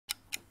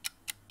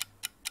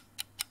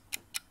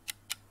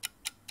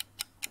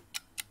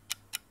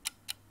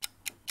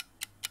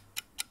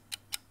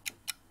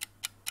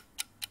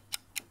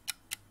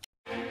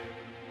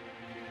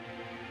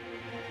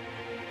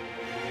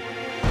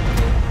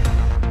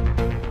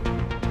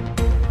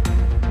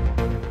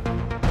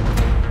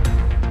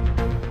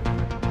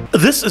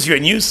This is your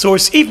News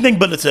Source Evening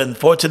Bulletin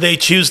for today,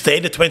 Tuesday,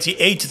 the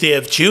 28th day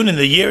of June in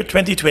the year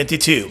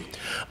 2022.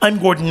 I'm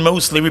Gordon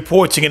Mosley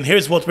reporting, and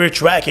here's what we're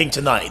tracking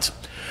tonight.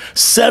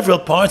 Several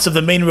parts of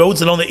the main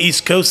roads along the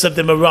east coast of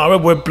Demerara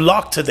were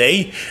blocked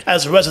today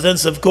as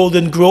residents of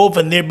Golden Grove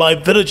and nearby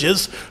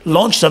villages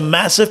launched a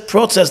massive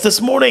protest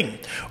this morning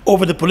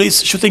over the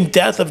police shooting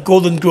death of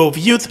Golden Grove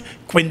youth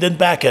Quindon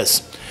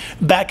Bacchus.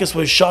 Bacchus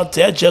was shot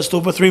dead just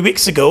over 3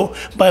 weeks ago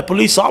by a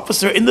police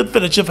officer in the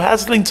village of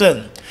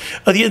Haslington.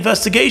 The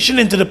investigation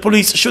into the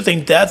police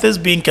shooting death is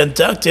being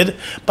conducted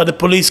by the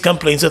Police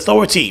Complaints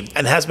Authority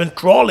and has been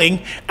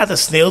crawling at a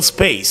snail's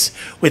pace,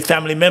 with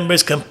family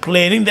members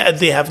complaining that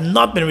they have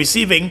not been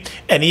receiving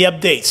any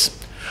updates.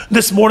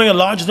 This morning, a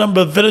large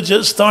number of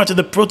villagers started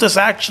the protest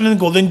action in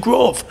Golden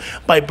Grove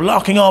by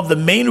blocking off the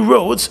main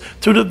roads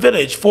through the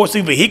village,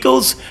 forcing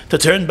vehicles to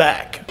turn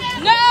back.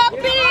 No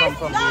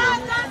peace, no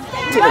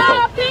justice,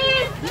 no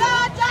peace,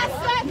 no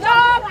justice,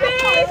 no peace,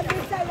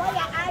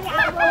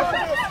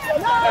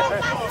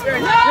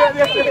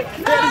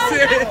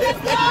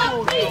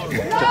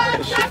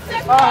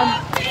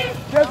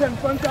 just in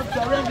front of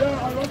surrender,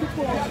 I want to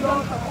put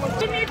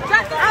we need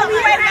justice.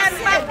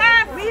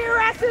 We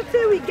arrested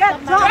till we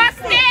get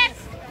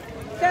justice.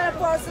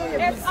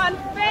 It's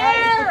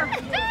unfair.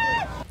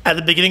 At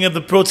the beginning of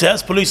the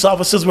protest, police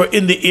officers were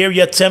in the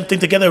area attempting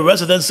to gather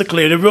residents to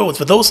clear the roads,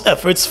 but those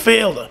efforts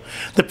failed.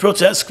 The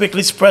protest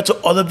quickly spread to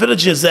other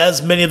villages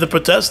as many of the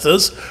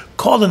protesters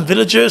called on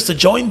villagers to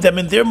join them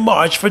in their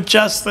march for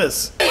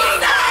justice.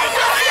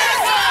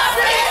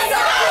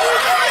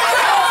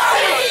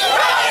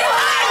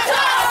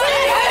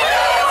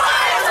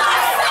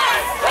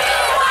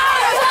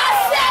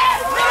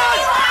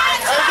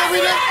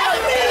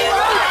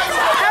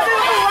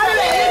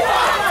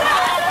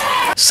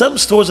 Some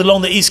stores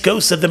along the east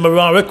coast of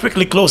Demerara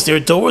quickly closed their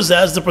doors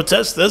as the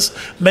protesters,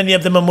 many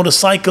of them on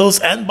motorcycles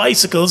and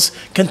bicycles,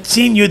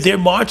 continued their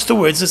march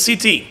towards the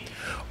city.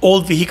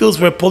 Old vehicles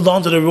were pulled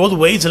onto the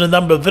roadways in a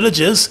number of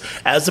villages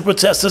as the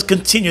protesters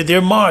continued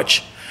their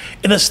march.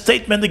 In a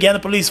statement, the Guyana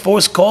police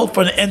force called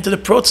for an end to the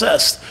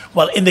protest,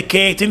 while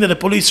indicating that the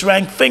police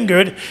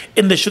rank-fingered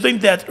in the shooting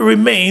that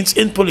remains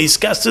in police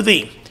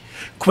custody.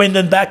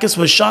 Quindon Bacchus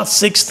was shot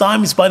 6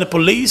 times by the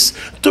police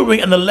during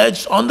an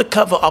alleged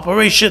undercover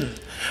operation.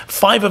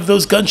 5 of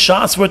those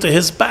gunshots were to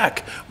his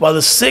back, while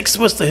the 6th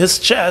was to his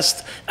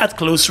chest at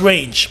close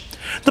range.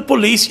 The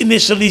police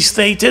initially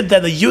stated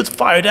that the youth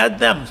fired at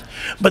them,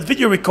 but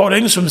video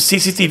recordings from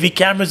CCTV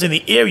cameras in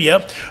the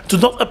area do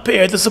not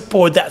appear to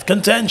support that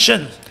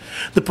contention.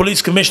 The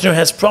police commissioner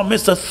has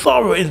promised a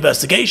thorough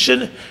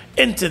investigation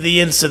into the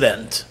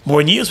incident.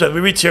 More news when we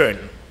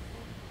return.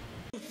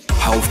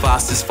 How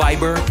fast is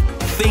fiber?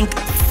 Think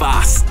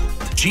fast.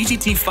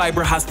 GTT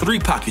Fiber has 3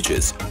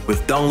 packages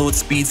with download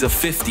speeds of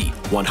 50,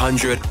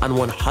 100 and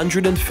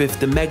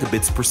 150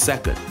 megabits per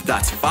second.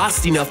 That's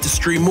fast enough to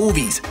stream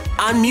movies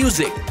and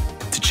music,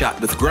 to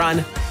chat with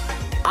Gran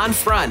and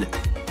Fran,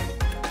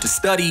 to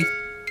study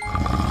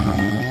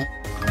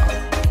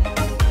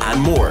and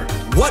more.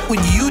 What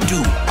would you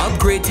do?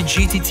 Upgrade to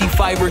GTT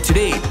Fiber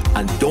today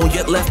and don't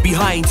get left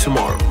behind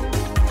tomorrow.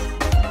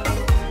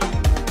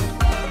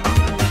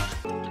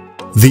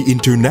 The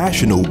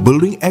International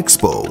Building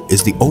Expo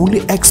is the only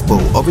expo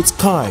of its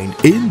kind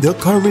in the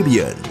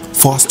Caribbean,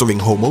 fostering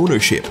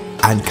homeownership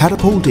and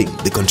catapulting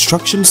the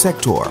construction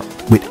sector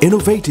with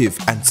innovative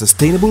and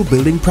sustainable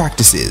building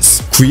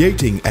practices,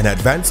 creating and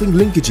advancing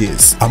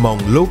linkages among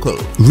local,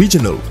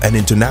 regional, and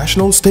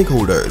international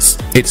stakeholders.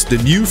 It's the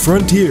new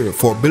frontier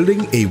for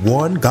building a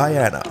One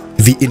Guyana.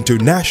 The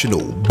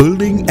International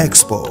Building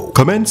Expo,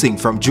 commencing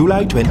from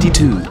July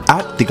 22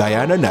 at the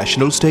Guyana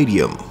National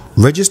Stadium.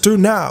 Register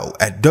now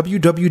at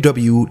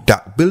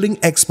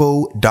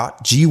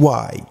www.buildingexpo.gy.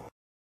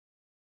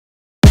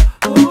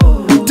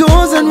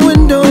 Doors and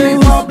windows,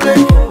 Republic.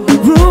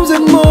 Rooms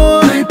and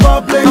more,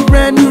 Republic. A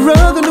brand new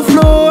rug on the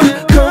floor.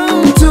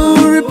 Come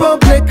to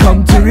Republic,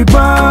 come to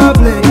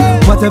Republic.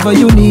 Whatever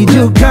you need,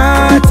 you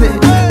got it.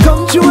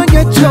 Come through and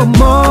get your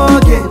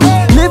mortgage.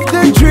 Live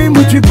the dream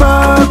with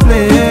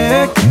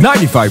Republic.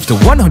 95 to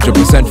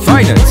 100%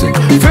 financing,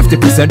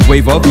 50%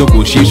 waiver of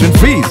negotiation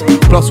fees,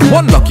 plus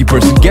 1 lucky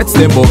person gets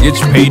their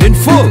mortgage paid in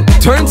full.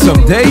 Turn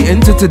someday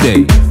into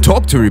today.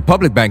 Talk to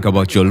Republic Bank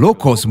about your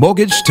low-cost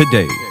mortgage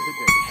today.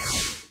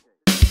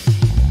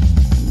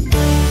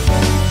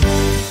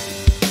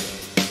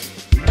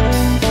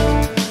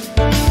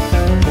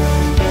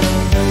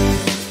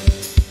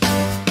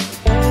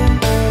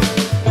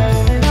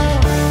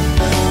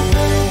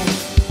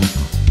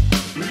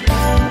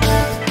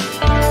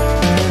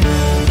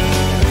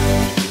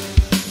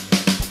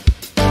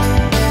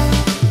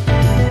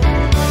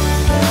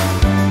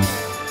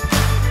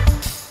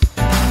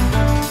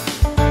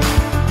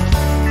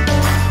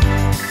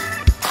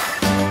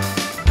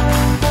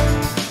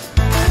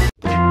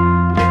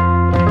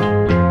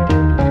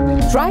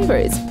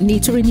 Drivers,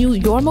 need to renew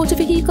your motor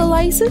vehicle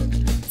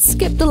license?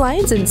 Skip the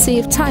lines and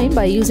save time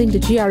by using the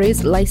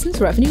GRA's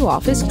Licensed Revenue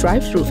Office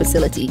drive-through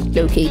facility,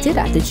 located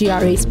at the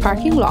GRA's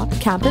parking lot,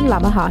 Camp and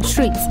Lamaha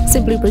Streets.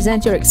 Simply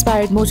present your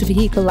expired motor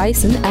vehicle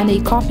license and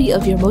a copy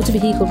of your motor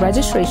vehicle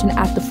registration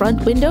at the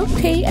front window,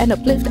 pay and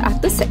uplift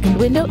at the second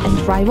window, and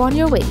drive on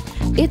your way.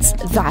 It's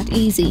that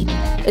easy.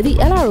 The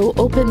LRO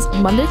opens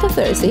Monday to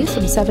Thursdays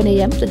from 7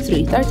 a.m. to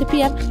 3:30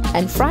 p.m.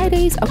 and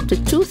Fridays up to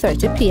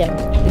 2:30 p.m.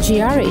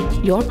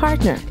 GRA, your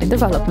partner in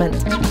development.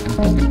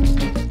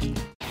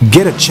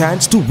 Get a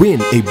chance to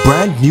win a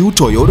brand new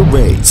Toyota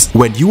Race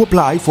when you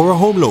apply for a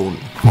home loan.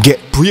 Get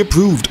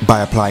pre-approved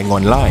by applying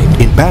online,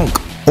 in bank,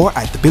 or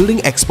at the Building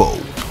Expo.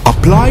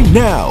 Apply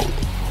now!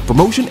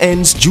 Promotion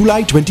ends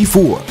July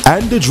 24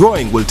 and the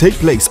drawing will take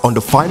place on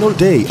the final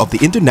day of the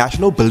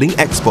International Building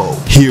Expo.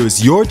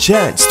 Here's your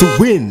chance to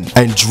win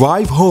and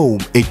drive home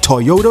a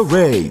Toyota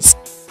Race.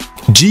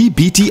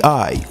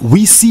 GBTI,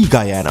 we see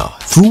Guyana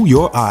through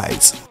your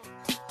eyes.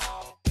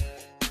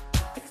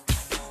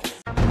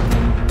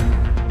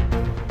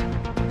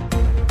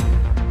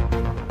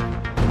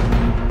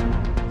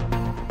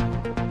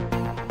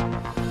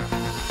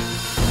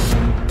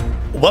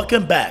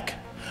 Welcome back.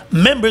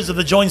 Members of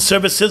the joint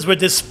services were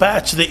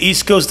dispatched to the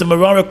East Coast to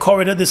Marara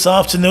corridor this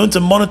afternoon to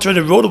monitor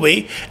the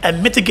roadway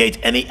and mitigate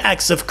any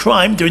acts of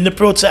crime during the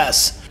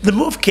protests. The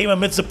move came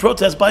amidst the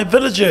protest by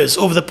villagers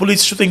over the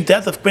police shooting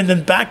death of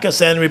Quinton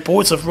Bacchus and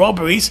reports of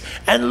robberies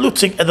and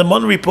looting at the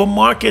Monrepo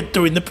market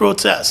during the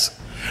protests.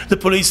 The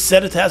police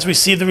said it has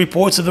received the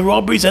reports of the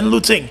robberies and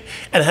looting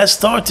and has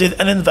started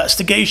an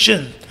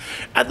investigation.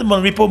 At the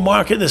Monrepo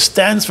market, the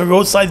stands for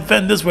roadside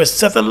vendors were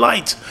set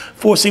alight,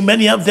 forcing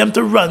many of them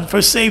to run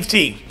for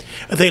safety.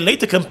 They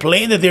later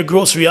complained that their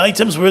grocery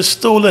items were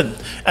stolen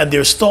and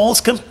their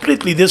stalls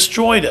completely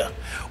destroyed.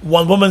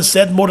 One woman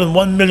said more than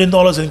 $1 million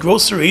in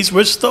groceries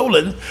were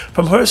stolen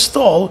from her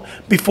stall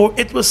before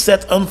it was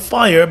set on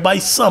fire by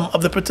some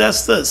of the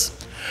protesters.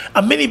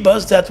 A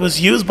minibus that was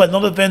used by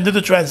another vendor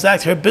to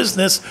transact her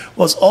business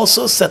was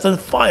also set on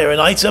fire and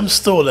items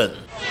stolen.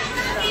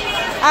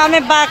 All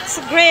my bags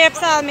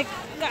grapes, all my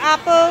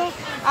apple,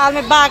 all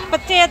my bag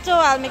potato,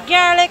 all my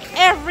garlic,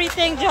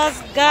 everything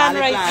just gone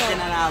right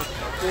now.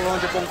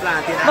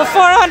 But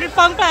 400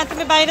 pound plant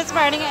me buy this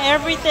morning,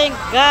 everything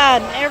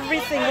gone, every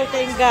single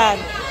thing gone.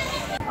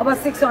 About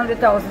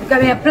 600,000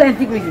 because we have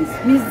plenty greens.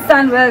 We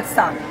stand well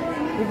stocked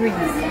with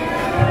greens.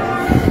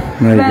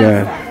 My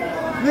God.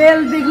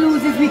 Real big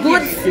losses we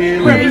get.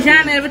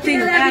 Provision, everything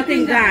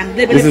gone.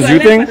 This is you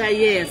think?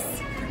 Yes.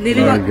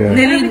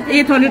 Nearly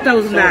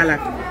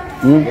 $800,000.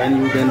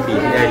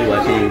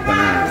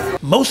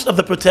 Most of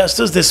the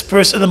protesters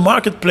dispersed in the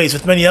marketplace,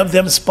 with many of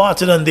them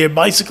spotted on their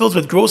bicycles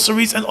with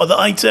groceries and other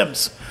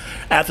items.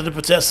 After the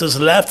protesters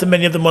left,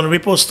 many of the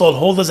Monrepo stall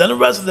holders and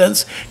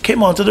residents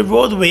came onto the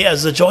roadway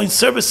as the joint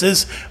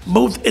services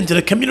moved into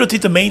the community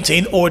to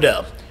maintain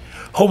order.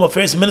 Home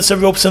Affairs Minister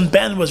Robeson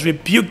Ben was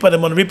rebuked by the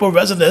Monrepo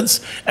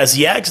residents as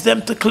he asked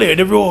them to clear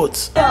the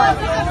roads.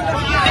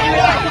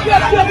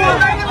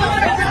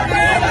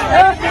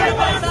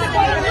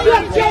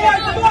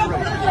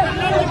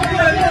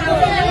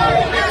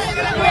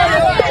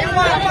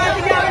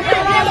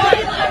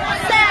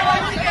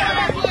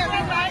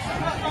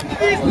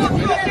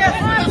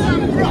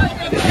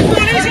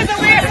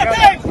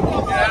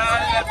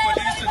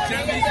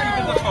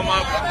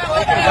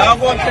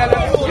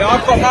 Y'all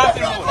come out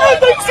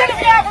the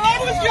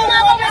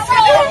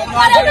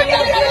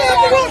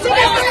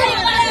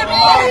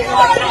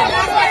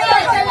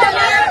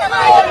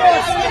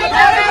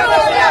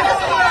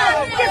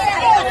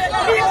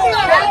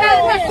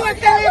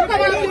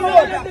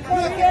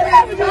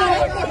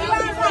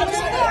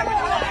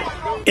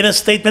In a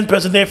statement,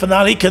 President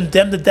Finale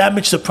condemned the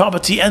damage to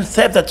property and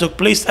theft that took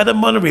place at the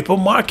Monrepo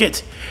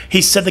market.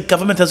 He said the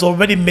government has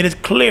already made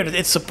it clear that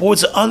it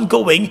supports an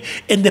ongoing,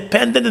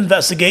 independent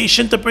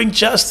investigation to bring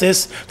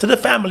justice to the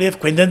family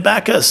of Quinton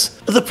Bacchus.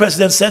 The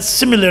president said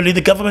similarly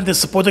the government is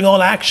supporting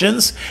all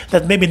actions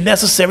that may be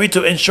necessary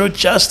to ensure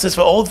justice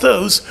for all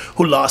those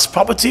who lost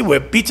property, were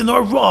beaten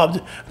or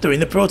robbed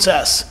during the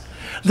protests.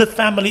 The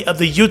family of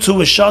the youth who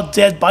was shot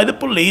dead by the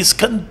police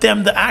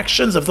condemned the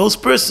actions of those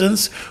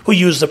persons who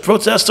used the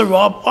protest to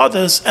rob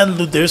others and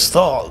loot their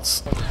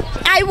stalls.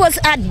 I was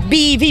at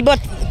BV,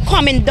 but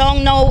coming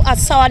down now, I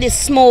saw the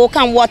smoke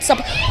and what's up.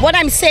 What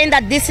I'm saying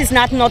that this is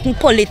not nothing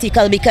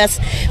political, because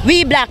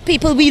we black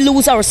people, we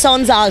lose our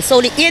sons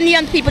also. The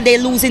Indian people, they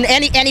losing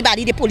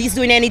anybody, the police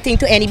doing anything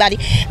to anybody.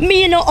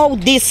 Me know how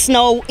this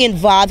now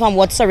involved and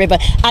whatsoever,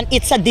 and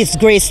it's a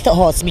disgrace to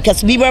us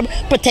because we were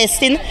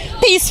protesting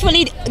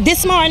peacefully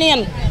this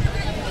morning.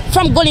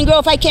 From Gulling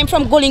Grove, I came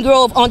from Gulling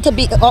Grove on to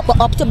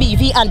up to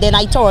BV, and then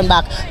I turned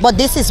back. But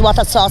this is what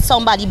I saw.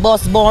 Somebody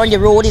bus born, the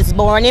road is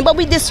burning, but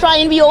we're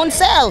destroying our own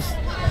self.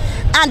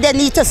 And they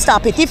need to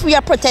stop it. If we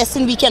are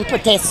protesting, we can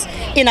protest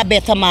in a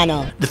better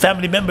manner. The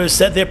family members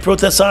said their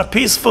protests are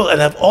peaceful and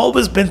have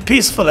always been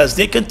peaceful as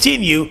they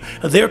continue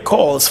their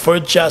calls for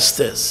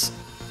justice.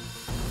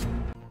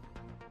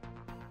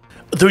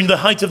 During the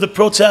height of the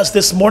protest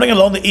this morning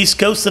along the east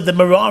coast of the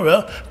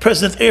Marara,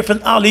 President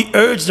Irfan Ali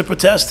urged the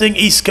protesting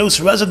East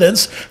Coast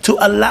residents to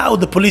allow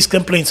the Police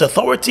Complaints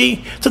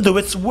Authority to do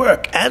its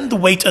work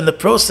and wait on the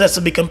process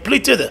to be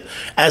completed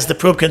as the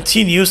probe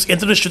continues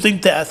into the shooting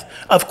death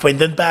of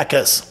Quinton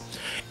Bacchus.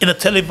 In a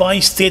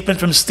televised statement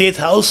from State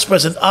House,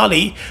 President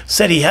Ali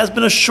said he has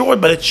been assured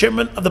by the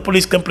chairman of the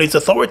Police Complaints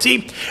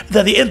Authority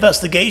that the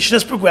investigation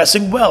is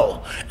progressing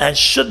well and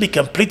should be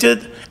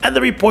completed and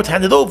the report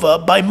handed over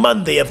by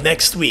Monday of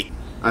next week.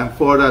 I'm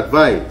further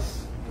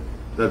advised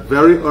that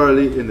very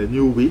early in the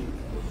new week,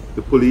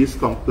 the Police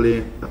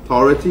Complaint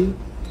Authority,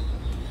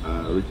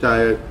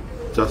 retired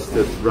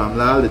Justice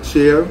Ramlal, the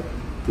chair,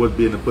 would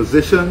be in a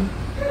position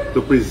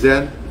to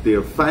present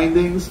their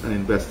findings and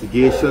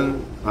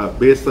investigation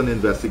based on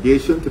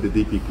investigation to the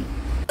DPP.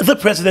 The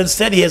president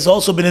said he has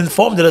also been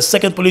informed that a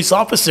second police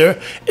officer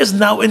is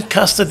now in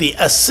custody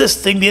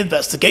assisting the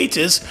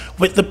investigators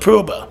with the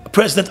probe.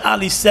 President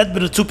Ali said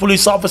with the two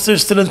police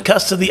officers still in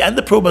custody and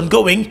the probe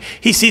ongoing,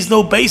 he sees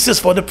no basis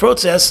for the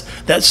protest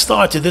that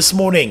started this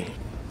morning.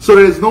 So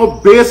there is no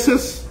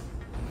basis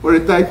for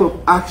the type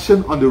of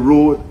action on the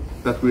road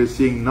that we're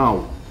seeing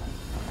now.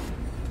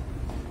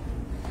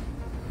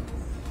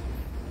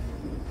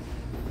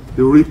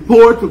 The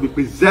report will be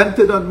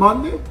presented on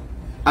Monday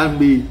and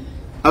be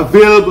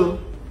available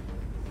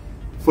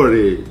for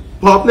the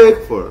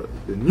public, for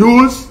the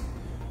news,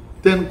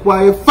 to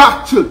inquire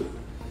factually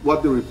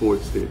what the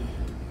report stated.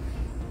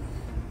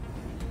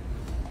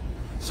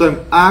 So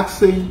I'm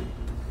asking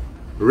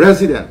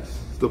residents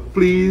to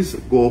please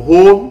go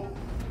home,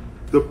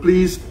 to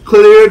please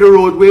clear the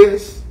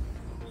roadways,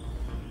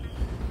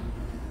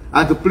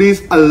 and to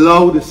please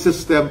allow the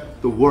system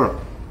to work.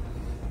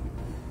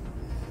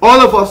 All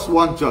of us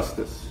want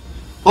justice.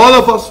 All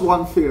of us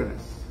want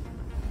fairness.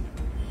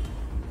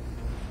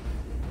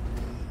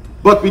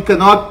 But we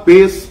cannot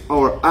base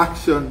our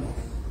action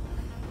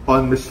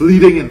on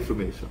misleading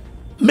information.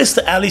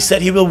 Mr. Ali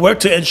said he will work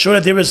to ensure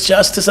that there is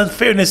justice and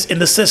fairness in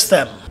the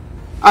system.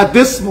 At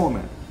this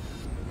moment,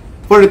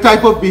 for the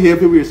type of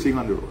behavior we are seeing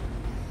on the road,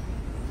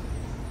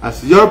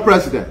 as your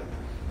president,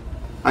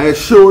 I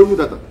assure you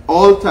that at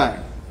all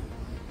times,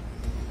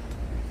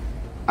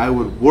 I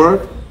would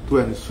work to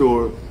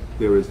ensure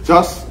there is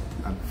justice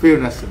and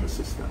fairness in the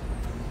system.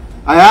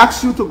 I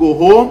ask you to go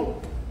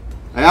home.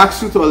 I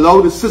ask you to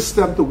allow the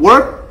system to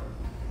work,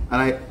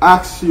 and I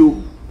ask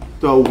you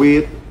to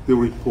await the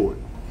report.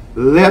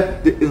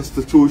 Let the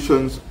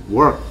institutions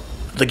work.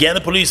 The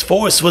Guyana police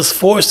force was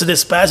forced to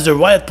dispatch the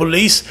riot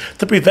police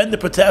to prevent the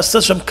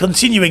protesters from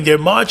continuing their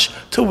march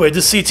toward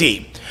the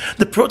city.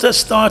 The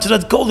protest started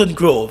at Golden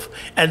Grove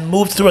and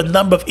moved through a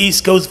number of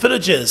East Coast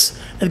villages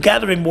and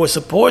gathering more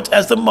support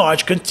as the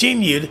march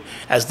continued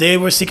as they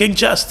were seeking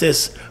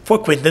justice for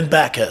Quinton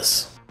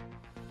Bacchus.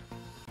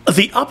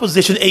 The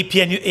opposition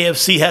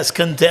APNU-AFC has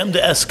condemned the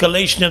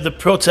escalation of the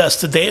protest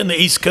today on the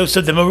east coast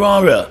of the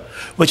Marara,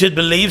 which it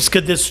believes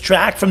could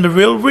distract from the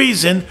real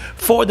reason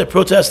for the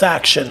protest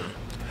action.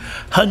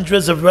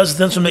 Hundreds of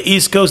residents from the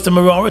east coast of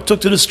Marara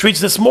took to the streets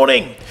this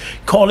morning,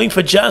 calling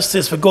for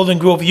justice for Golden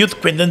Grove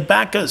youth Quinton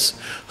Bacchus,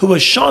 who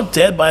was shot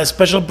dead by a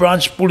special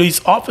branch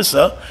police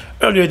officer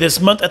earlier this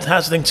month at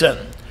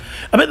Haslington.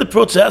 Amid the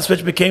protest,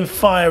 which became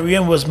fiery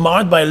and was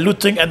marred by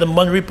looting at the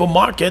Monrepo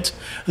market,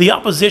 the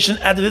opposition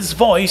added its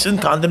voice in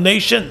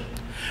condemnation.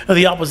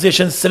 The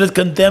opposition said it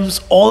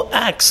condemns all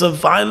acts of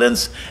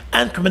violence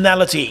and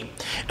criminality,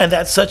 and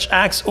that such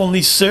acts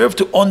only serve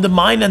to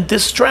undermine and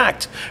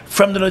distract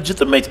from the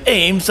legitimate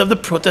aims of the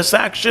protest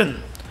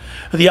action.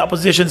 The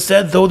opposition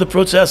said though the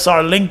protests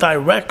are linked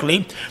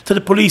directly to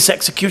the police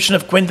execution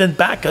of Quinton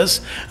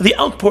Bacchus, the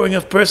outpouring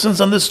of persons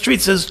on the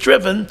streets is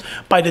driven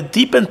by the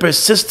deep and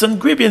persistent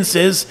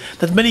grievances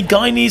that many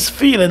Guyanese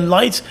feel in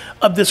light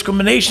of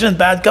discrimination and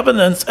bad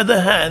governance at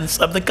the hands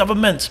of the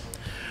government.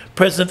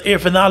 President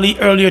Irfan Ali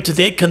earlier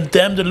today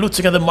condemned the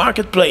looting of the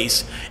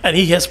marketplace, and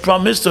he has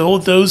promised to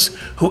hold those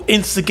who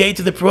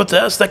instigated the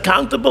protest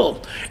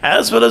accountable,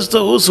 as well as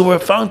those who were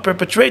found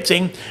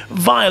perpetrating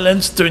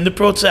violence during the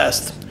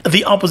protest.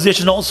 The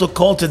opposition also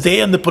called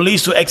today on the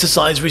police to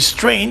exercise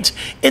restraint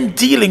in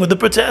dealing with the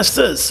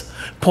protesters,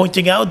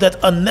 pointing out that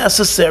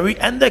unnecessary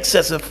and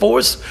excessive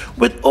force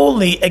would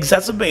only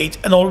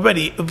exacerbate an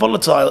already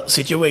volatile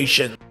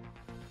situation.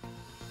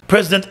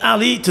 President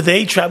Ali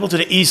today traveled to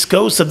the east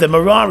coast of the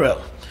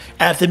Marara.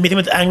 After meeting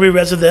with angry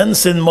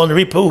residents in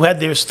Monrepo who had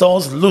their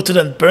stalls looted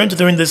and burnt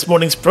during this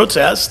morning's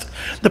protest,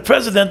 the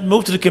president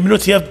moved to the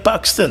community of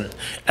Buxton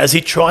as he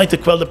tried to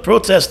quell the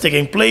protest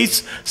taking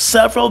place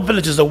several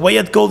villages away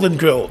at Golden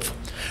Grove.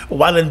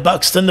 While in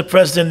Buxton, the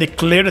president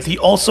declared that he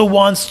also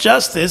wants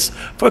justice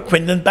for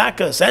Quinton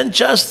Bacchus and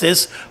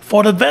justice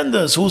for the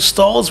vendors whose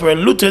stalls were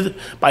looted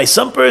by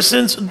some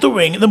persons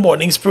during the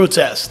morning's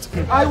protest.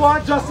 I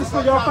want justice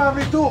for your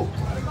family too.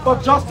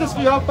 But justice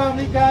for your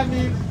family can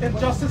mean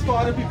injustice for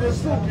other people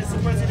too,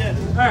 Mr. President.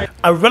 All right.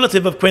 A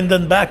relative of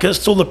Quindon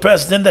Bacchus told the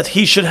president that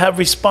he should have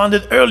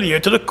responded earlier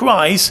to the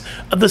cries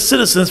of the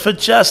citizens for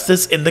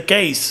justice in the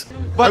case.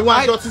 But I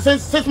want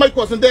justice. Since my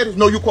cousin there is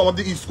no, you come up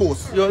the East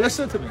Coast. Yo,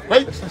 listen to me.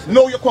 Right?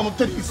 No, you come up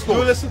to the East Coast.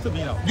 You listen to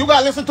me now. You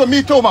gotta listen to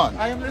me too, man.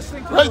 I am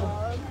listening to you.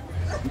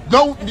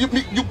 No,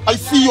 I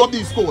see you up the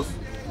East Coast.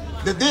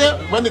 The day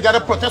when they get a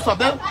protest of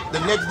them, the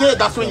next day,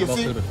 that's when you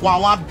see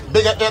one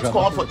bigger heads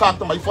come up for talk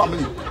to my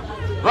family.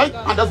 Right?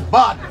 And that's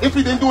bad. If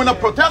we didn't do a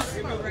protest,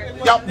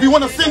 yeah, we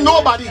want to see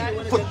nobody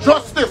for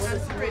justice.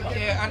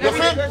 You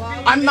see?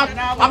 I'm not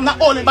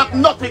holding back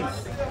nothing.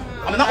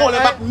 I'm not holding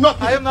back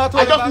nothing.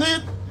 I just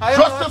need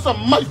justice of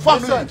my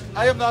family. Listen,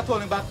 I am not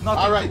holding back nothing.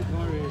 All right.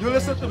 You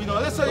listen to me now.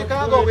 Listen, you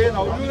can't go away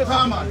now. You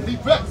listen to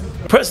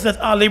me. President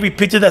Ali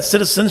repeated that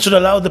citizens should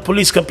allow the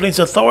Police Complaints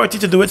Authority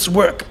to do its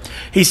work.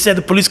 He said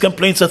the Police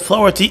Complaints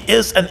Authority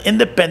is an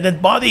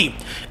independent body,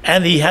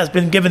 and he has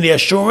been given the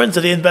assurance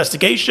that the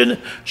investigation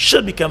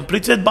should be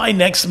completed by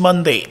next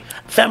Monday.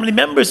 Family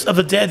members of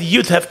the dead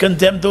youth have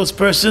condemned those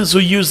persons who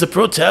use the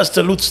protest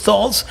to loot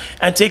stalls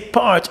and take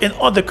part in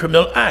other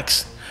criminal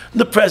acts.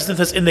 The president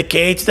has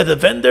indicated that the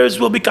vendors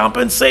will be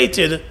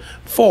compensated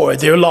for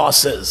their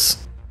losses.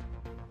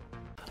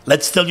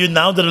 Let's tell you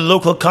now that the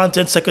Local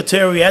Content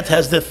Secretariat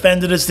has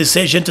defended its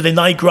decision to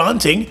deny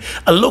granting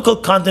a local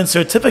content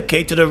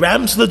certificate to the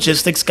Rams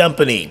Logistics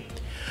Company.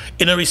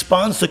 In a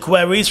response to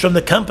queries from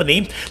the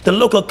company, the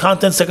Local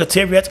Content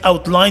Secretariat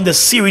outlined a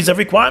series of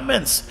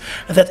requirements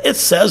that it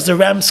says the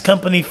Rams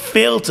Company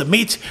failed to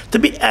meet to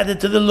be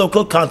added to the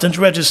Local Content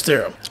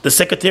Register. The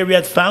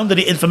Secretariat found that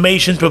the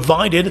information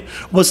provided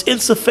was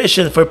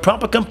insufficient for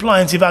proper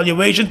compliance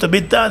evaluation to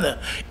be done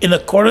in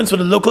accordance with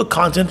the local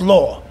content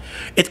law.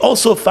 It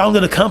also found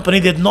that the company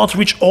did not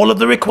reach all of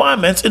the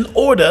requirements in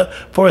order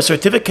for a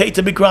certificate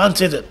to be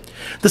granted.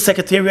 The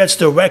Secretariat's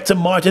Director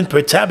Martin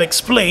Pertab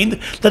explained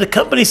that the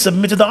company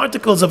submitted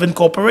articles of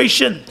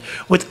incorporation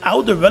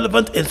without the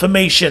relevant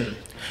information.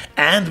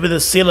 And with the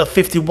sale of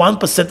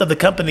 51% of the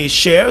company's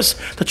shares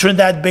to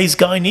Trinidad-based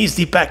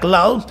Guyanese Deepak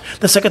Lal,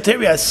 the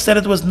Secretariat said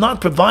it was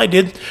not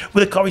provided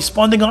with the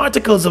corresponding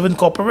articles of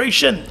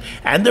incorporation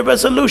and the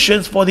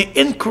resolutions for the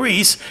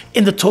increase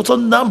in the total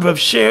number of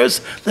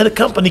shares that the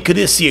company could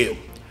issue.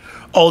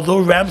 Although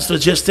Rams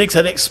Logistics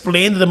had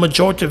explained that the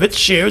majority of its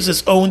shares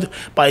is owned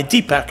by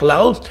Deepak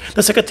Lal,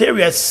 the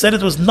Secretariat said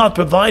it was not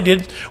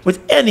provided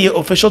with any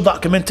official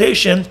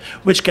documentation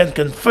which can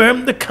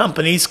confirm the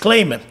company's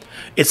claim.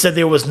 It said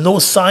there was no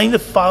signed,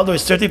 filed, or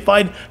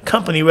certified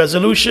company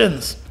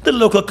resolutions. The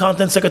Local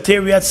Content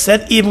Secretariat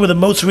said even with the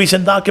most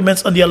recent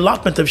documents on the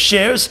allotment of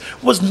shares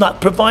was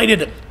not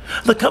provided.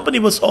 The company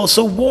was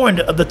also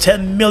warned of the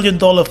 $10 million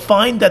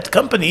fine that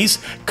companies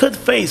could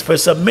face for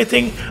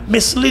submitting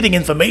misleading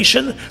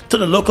information to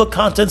the Local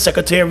Content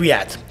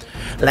Secretariat.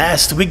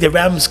 Last week, the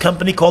Rams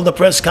Company called a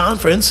press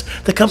conference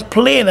to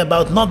complain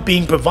about not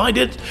being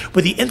provided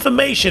with the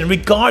information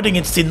regarding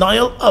its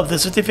denial of the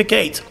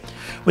certificate.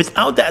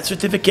 Without that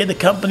certificate, the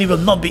company will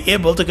not be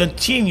able to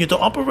continue to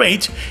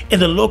operate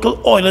in the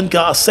local oil and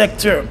gas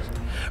sector.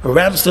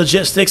 Rams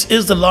Logistics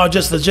is the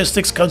largest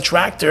logistics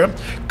contractor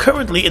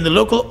currently in the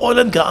local oil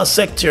and gas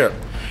sector.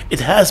 It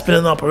has been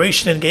in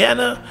operation in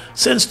Guyana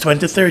since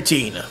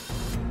 2013.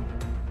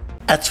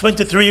 A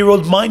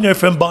 23-year-old miner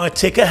from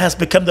Bartica has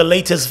become the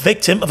latest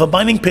victim of a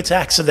mining pit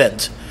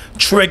accident,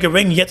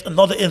 triggering yet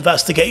another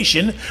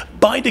investigation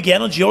by the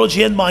Guyana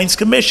Geology and Mines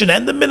Commission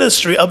and the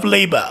Ministry of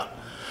Labour.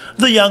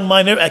 The young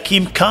miner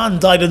Akim Khan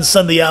died on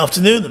Sunday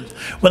afternoon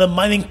when a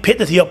mining pit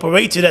that he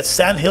operated at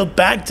Sandhill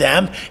Bag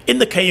Dam in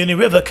the Cayuni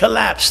River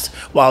collapsed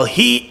while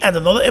he and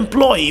another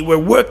employee were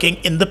working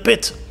in the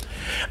pit.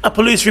 A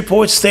police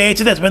report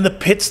stated that when the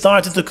pit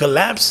started to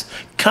collapse,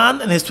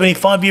 Khan and his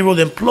 25-year-old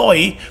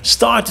employee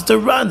started to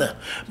run,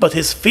 but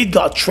his feet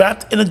got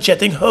trapped in a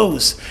jetting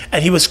hose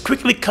and he was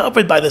quickly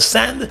covered by the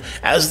sand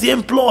as the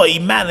employee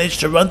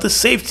managed to run to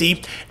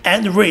safety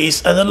and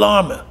raise an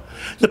alarm.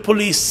 The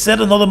police said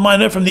another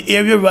miner from the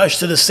area rushed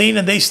to the scene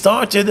and they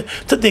started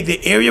to dig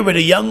the area where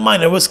the young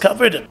miner was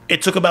covered.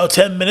 It took about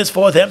 10 minutes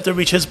for them to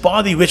reach his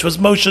body, which was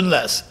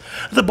motionless.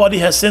 The body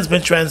has since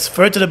been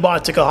transferred to the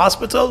Bartica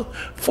Hospital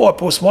for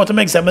post-mortem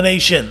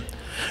examination.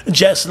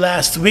 Just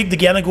last week, the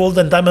Guyana Gold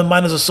and Diamond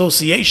Miners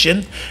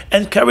Association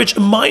encouraged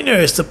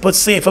miners to put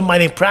safer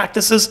mining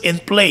practices in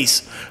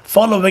place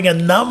following a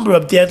number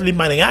of deadly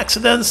mining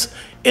accidents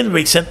in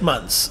recent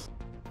months.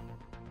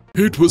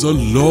 It was a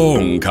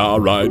long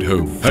car ride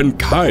home, and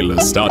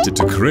Kyla started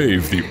to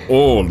crave the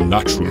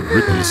all-natural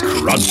Ripples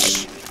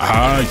Crunch.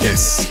 Ah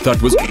yes,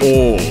 that was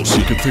all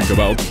she could think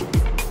about.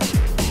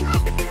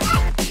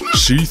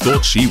 She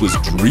thought she was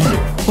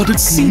dreaming, but it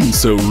seemed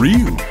so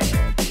real.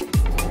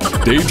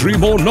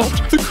 Daydream or not,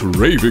 the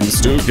craving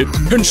still hit,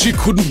 and she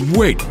couldn't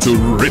wait to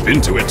rip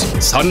into it.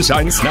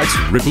 Sunshine Snacks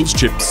Ripples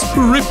Chips.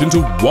 Rip into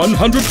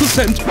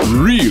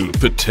 100% real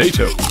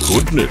potato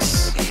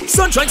goodness.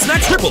 Sunshine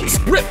Snacks Ripples.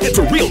 Rip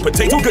into real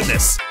potato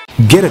goodness.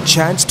 Get a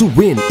chance to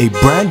win a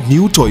brand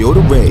new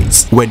Toyota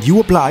Race when you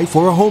apply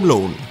for a home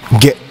loan.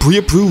 Get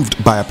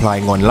pre-approved by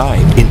applying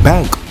online, in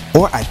bank,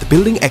 or at the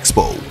Building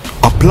Expo.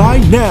 Apply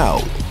now!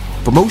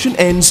 Promotion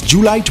ends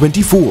July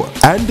 24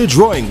 and the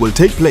drawing will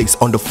take place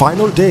on the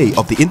final day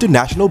of the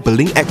International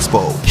Building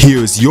Expo.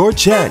 Here's your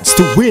chance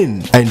to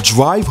win and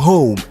drive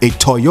home a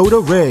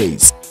Toyota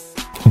Race.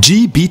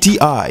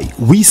 GBTI,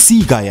 we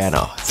see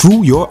Guyana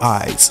through your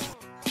eyes.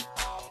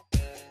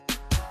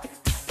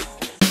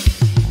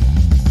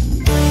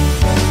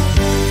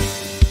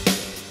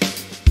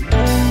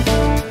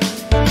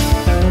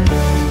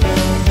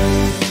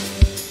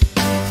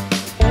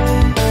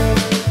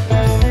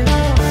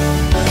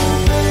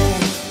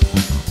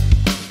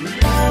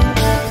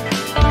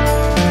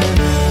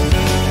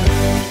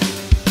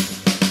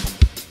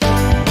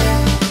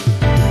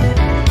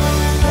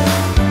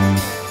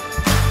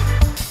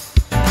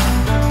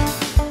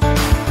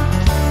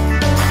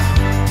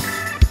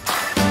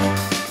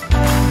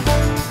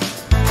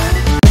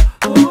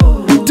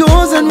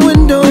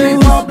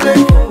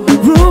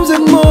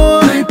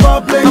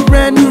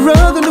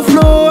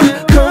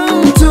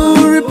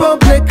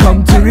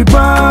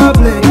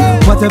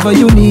 Whatever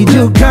you need,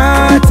 you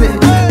got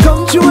it.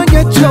 Come through and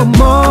get your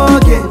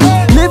mortgage.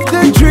 Live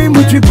the dream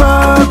with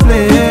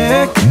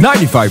Republic.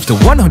 95 to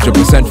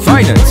 100%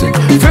 financing,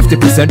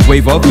 50%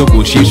 waiver of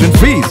negotiation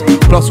fees,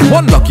 plus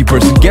one lucky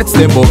person gets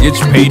their mortgage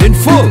paid in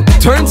full.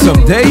 Turn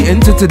some day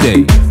into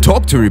today.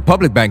 Talk to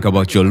Republic Bank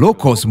about your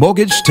low-cost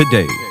mortgage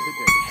today.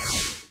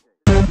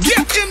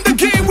 Get in the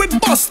game with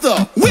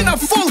Buster. Win a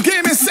full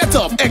gaming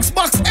setup,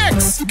 Xbox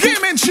X,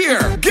 gaming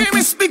chair,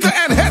 gaming speaker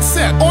and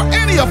headset, or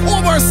any of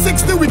over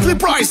 60 weekly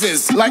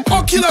prizes like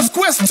Oculus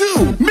Quest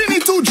 2, Mini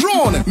 2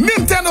 drone,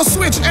 Nintendo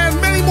Switch, and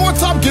many more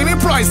top gaming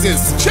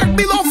prizes. Check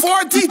below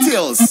for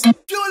details.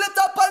 Fuel it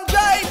up and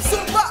drive,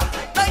 Super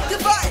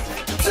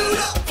 95. Tune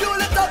up.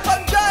 Fuel it up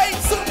and drive,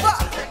 Super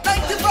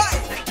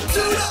 95.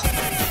 Tune up.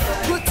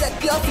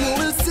 Protect your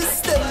fuel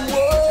system,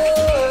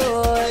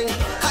 boy.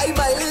 High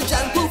mileage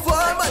and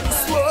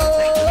performance,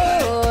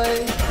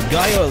 boy.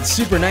 Guy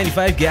Super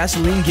 95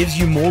 gasoline gives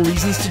you more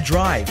reasons to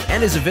drive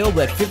and is available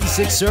at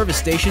 56 service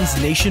stations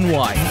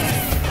nationwide.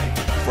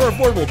 For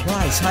affordable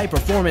price, high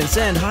performance,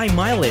 and high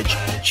mileage,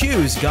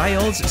 choose Guy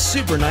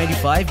Super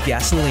 95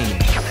 gasoline.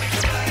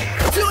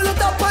 Fuel it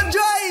up and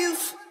drive.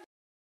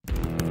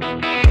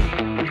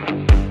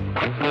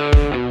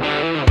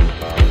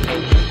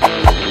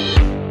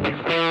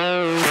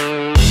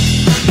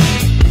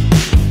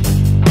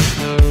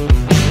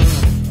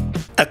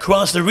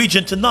 Across the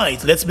region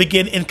tonight, let's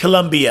begin in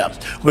Colombia,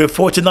 where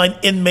 49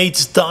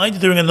 inmates died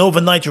during an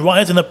overnight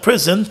riot in a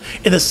prison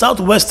in the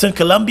southwestern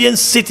Colombian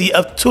city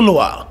of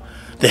Tuluá.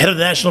 The head of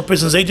the National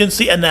Prisons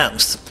Agency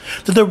announced.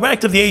 The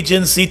director of the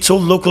agency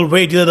told local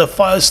radio that a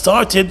fire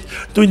started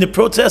during the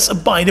protests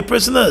by the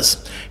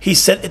prisoners. He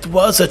said it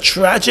was a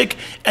tragic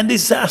and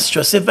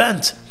disastrous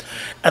event.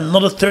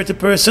 Another 30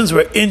 persons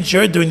were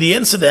injured during the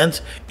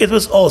incident. It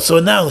was also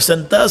announced,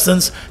 and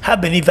dozens have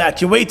been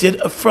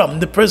evacuated from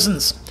the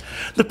prisons.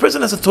 The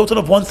prison has a total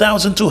of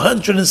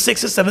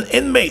 1,267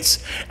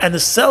 inmates, and the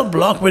cell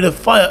block where the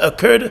fire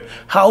occurred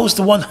housed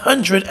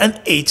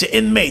 180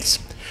 inmates.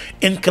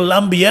 In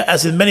Colombia,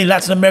 as in many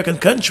Latin American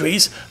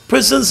countries,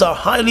 prisons are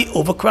highly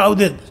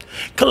overcrowded.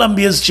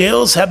 Colombia's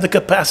jails have the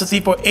capacity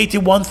for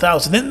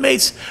 81,000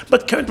 inmates,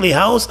 but currently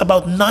house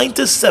about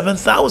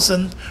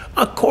 97,000,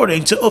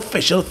 according to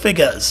official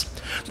figures.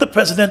 The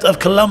president of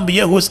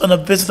Colombia, who is on a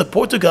visit to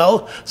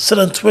Portugal, said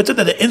on Twitter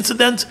that the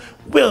incident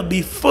will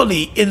be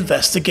fully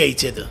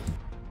investigated.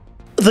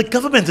 The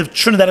government of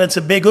Trinidad and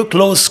Tobago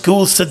closed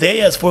schools today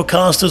as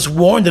forecasters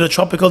warned that a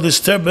tropical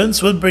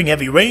disturbance will bring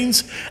heavy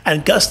rains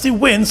and gusty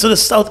winds to the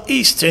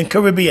southeastern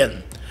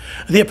Caribbean.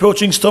 The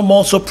approaching storm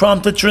also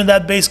prompted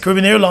Trinidad-based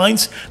Caribbean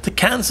Airlines to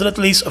cancel at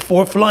least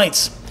 4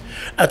 flights.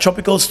 A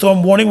tropical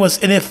storm warning was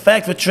in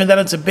effect for Trinidad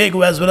and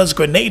Tobago as well as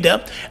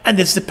Grenada and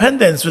its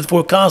dependents, with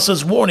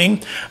forecasters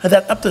warning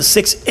that up to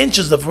 6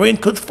 inches of rain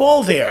could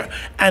fall there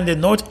and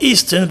in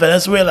northeastern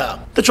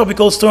Venezuela. The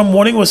tropical storm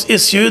warning was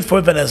issued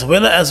for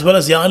Venezuela as well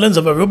as the islands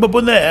of Aruba,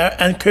 Bonaire,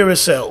 and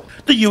Curacao.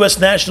 The U.S.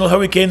 National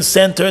Hurricane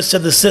Center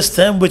said the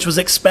system, which was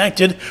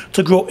expected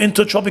to grow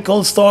into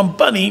Tropical Storm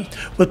Bunny,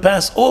 would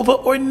pass over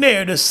or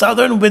near the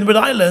southern Windward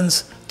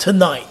Islands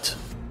tonight.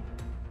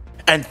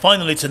 And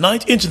finally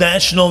tonight,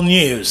 international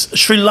news.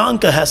 Sri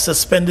Lanka has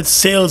suspended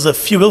sales of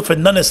fuel for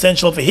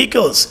non-essential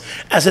vehicles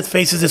as it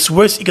faces its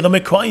worst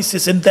economic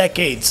crisis in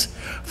decades.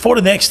 For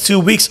the next 2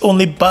 weeks,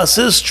 only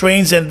buses,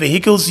 trains, and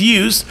vehicles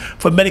used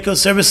for medical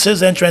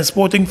services and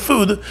transporting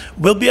food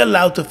will be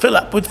allowed to fill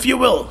up with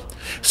fuel.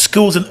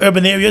 Schools in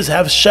urban areas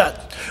have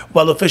shut,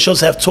 while officials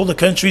have told the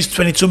country's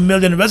 22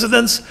 million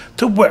residents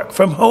to work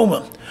from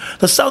home.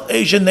 The South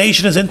Asian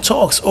nation is in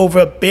talks over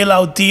a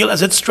bailout deal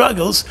as it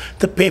struggles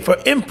to pay for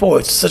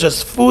imports such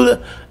as food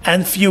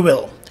and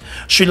fuel.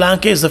 Sri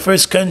Lanka is the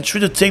first country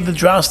to take the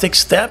drastic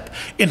step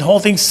in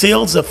halting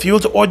sales of fuel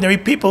to ordinary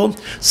people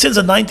since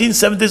the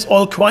 1970s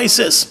oil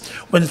crisis,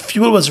 when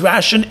fuel was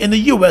rationed in the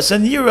US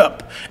and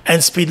Europe,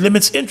 and speed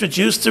limits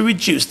introduced to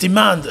reduce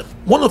demand.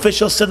 One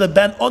official said the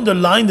ban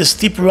underlined the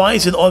steep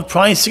rise in oil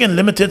pricing and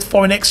limited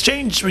foreign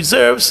exchange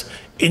reserves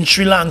in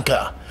Sri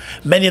Lanka.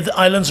 Many of the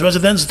island's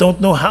residents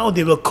don't know how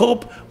they will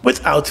cope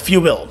without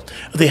fuel.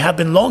 There have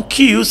been long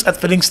queues at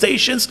filling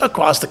stations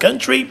across the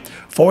country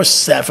for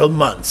several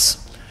months.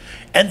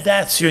 And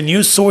that's your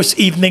News Source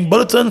Evening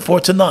Bulletin for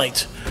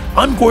tonight.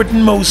 I'm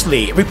Gordon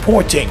Mosley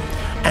reporting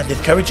and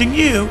encouraging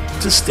you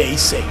to stay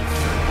safe.